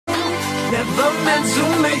Never meant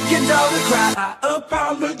to make your daughter cry. I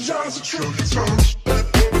apologize a trillion times.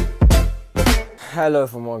 Hello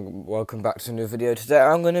everyone, welcome back to a new video. Today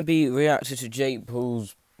I'm going to be reacting to Jake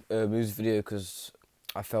Paul's music video because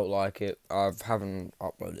I felt like it. I haven't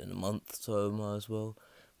uploaded in a month, so might as well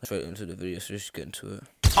straight into the video, so just get into it.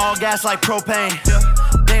 All gas like propane.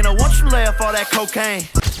 Dana, once you lay off all that cocaine.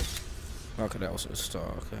 Okay, that was a start,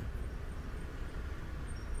 okay.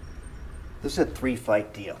 This is a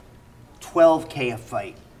 3-fight deal. $12K a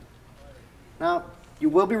fight. Now, you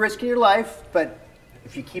will be risking your life, but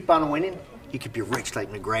if you keep on winning, you could be rich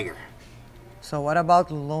like McGregor. So what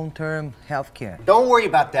about long-term health care? Don't worry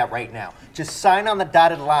about that right now. Just sign on the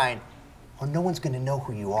dotted line, or no one's gonna know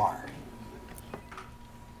who you are.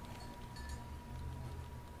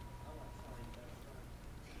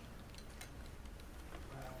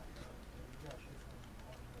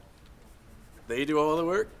 They do all the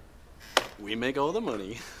work, we make all the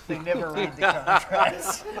money. They never read the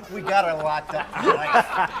contracts. We got a lot done for life.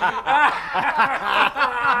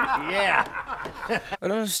 Yeah. I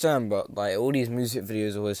don't understand, but like all these music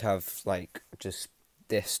videos always have like just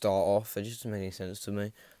this start off. It just doesn't make any sense to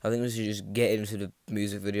me. I think we should just get into the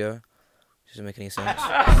music video. It doesn't make any sense.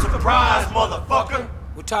 Surprise, motherfucker!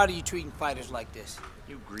 We're tired of you treating fighters like this.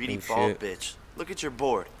 You greedy Oh, bald shit. bitch. Look at your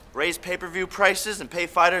board. Raise pay-per-view prices and pay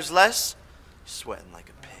fighters less? You're sweating like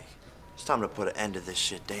a pig. It's time to put an end to this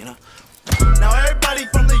shit, Dana. Now everybody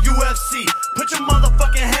from the UFC, put your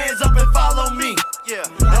motherfucking hands up and follow me. Yeah.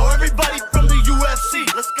 Now everybody from the UFC,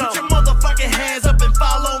 let's go. Put your motherfucking hands up and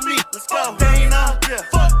follow me. Let's go. Fuck Dana, yeah.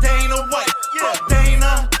 Fuck Dana White. Yeah. Fuck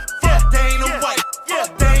Dana, fuck Dana White. Yeah.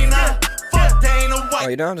 Dana, fuck Dana White. Oh,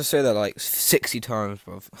 you don't have to say that like 60 times,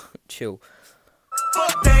 bro. Chill.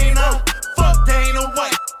 Fuck Dana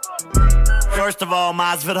White. First of all,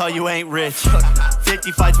 Masvidal, you ain't rich.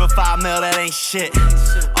 50 fights for $5 million, that ain't shit.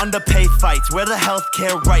 Underpaid fights, where the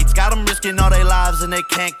healthcare rights? Got them risking all their lives and they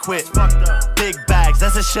can't quit. Big bags,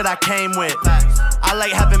 that's the shit I came with. I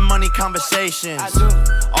like having money conversations.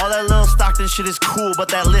 All that little Stockton shit is cool, but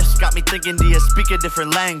that list got me thinking, do you speak a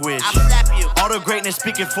different language? All the greatness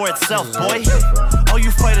speaking for itself, boy. All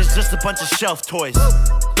you fighters just a bunch of shelf toys.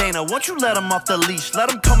 Dana, won't you let them off the leash? Let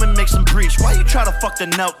them come and make some breach. Why you try to fuck the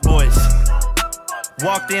Nelk boys?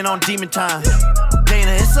 Walked in on demon time.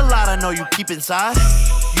 Dana, it's a lot I know you keep inside.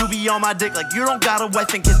 You be on my dick like you don't got a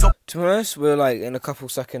wife and kids. Go. To be honest, we're like in a couple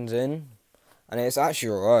seconds in, and it's actually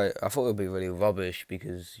alright. I thought it would be really rubbish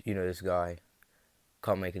because, you know, this guy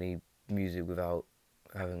can't make any music without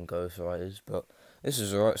having ghostwriters, but this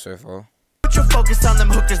is alright so far. Put your focus on them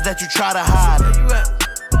hookers that you try to hide.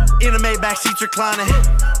 In the Maybach seats reclining.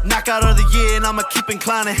 Knockout of the year and I'ma keep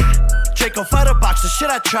inclining. Draco fighter box, the shit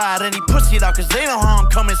I tried, and he pussy it out cause they know how I'm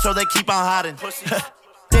coming, so they keep on hiding.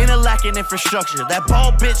 Dana lacking infrastructure. That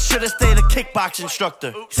bald bitch should've stayed a kickbox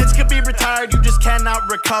instructor. Since could be retired, you just cannot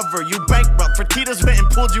recover. You bankrupt. Fertitta's went and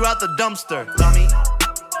pulled you out the dumpster, dummy.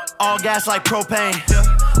 All gas like propane.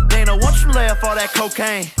 Dana, once you lay off all that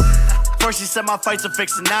cocaine. First he said my fights are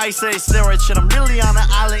fixing, now he say steroid shit. I'm really on the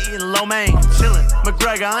island eating lo mein. Chillin'.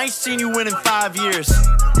 McGregor, I ain't seen you win in 5 years.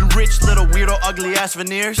 You rich little weirdo ugly ass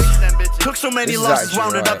veneers. Took so many losses,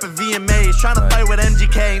 rounded up at VMAs. Trying to fight with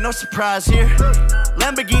MGK, no surprise here.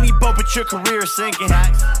 Lamborghini boat, but your career is sinking.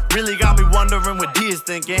 Really got me wondering what D is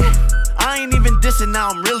thinking. I ain't even dissing, now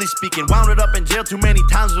I'm really speaking. Wound up in jail too many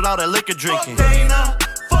times without a liquor drinking. Fuck Dana,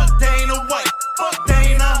 fuck Dana White. Fuck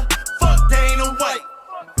Dana, fuck Dana White.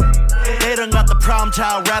 They done got the problem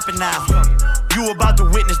child rapping now. You about to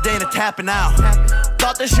witness Dana tapping out.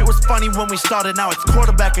 Thought this shit was funny when we started, now it's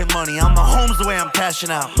quarterbacking money. I'm Mahomes the way I'm cashing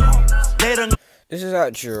out. They done. This is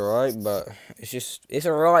actually alright, but it's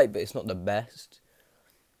alright, but it's not the best.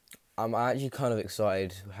 I'm actually kind of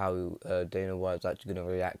excited how Dana White's actually going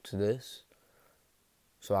to react to this,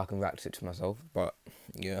 so I can react it to myself, but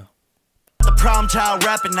yeah. The problem child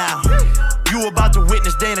rapping now. You about to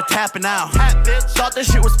witness Dana tapping out. Thought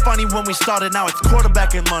this shit was funny when we started, now it's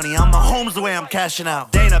quarterbacking money. I'm Mahomes the way I'm cashing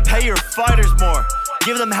out. Dana, pay your fighters more.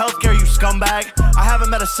 Give them healthcare, you scumbag. I haven't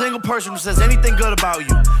met a single person who says anything good about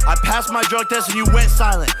you. I passed my drug test and you went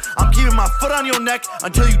silent. I'm keeping my foot on your neck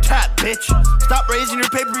until you tap, bitch. Stop raising your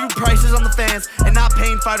pay-per-view prices on the fans and not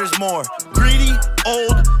paying fighters more. Greedy,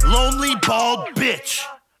 old, lonely, bald bitch.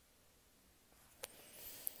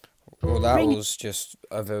 Well, that was just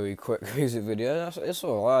a very quick music video. It's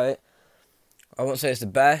alright. I won't say it's the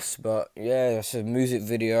best, but yeah, it's a music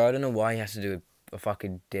video. I don't know why he has to do a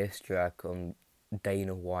fucking diss track on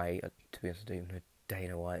Dana White. To be honest, I don't even know who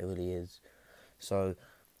Dana White really is. So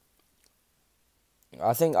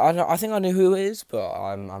I think I knew who it is, but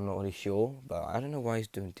I'm not really sure. But I don't know why he's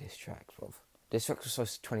doing diss tracks, bro. This track was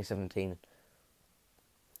supposed to 2017.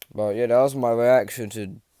 But yeah, that was my reaction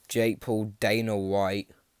to Jake Paul, Dana White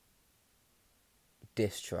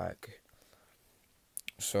diss track.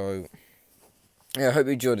 So yeah, I hope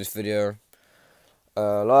you enjoyed this video.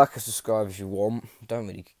 Like and subscribe if you want. Don't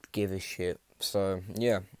really give a shit. So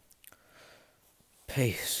yeah,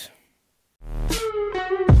 peace.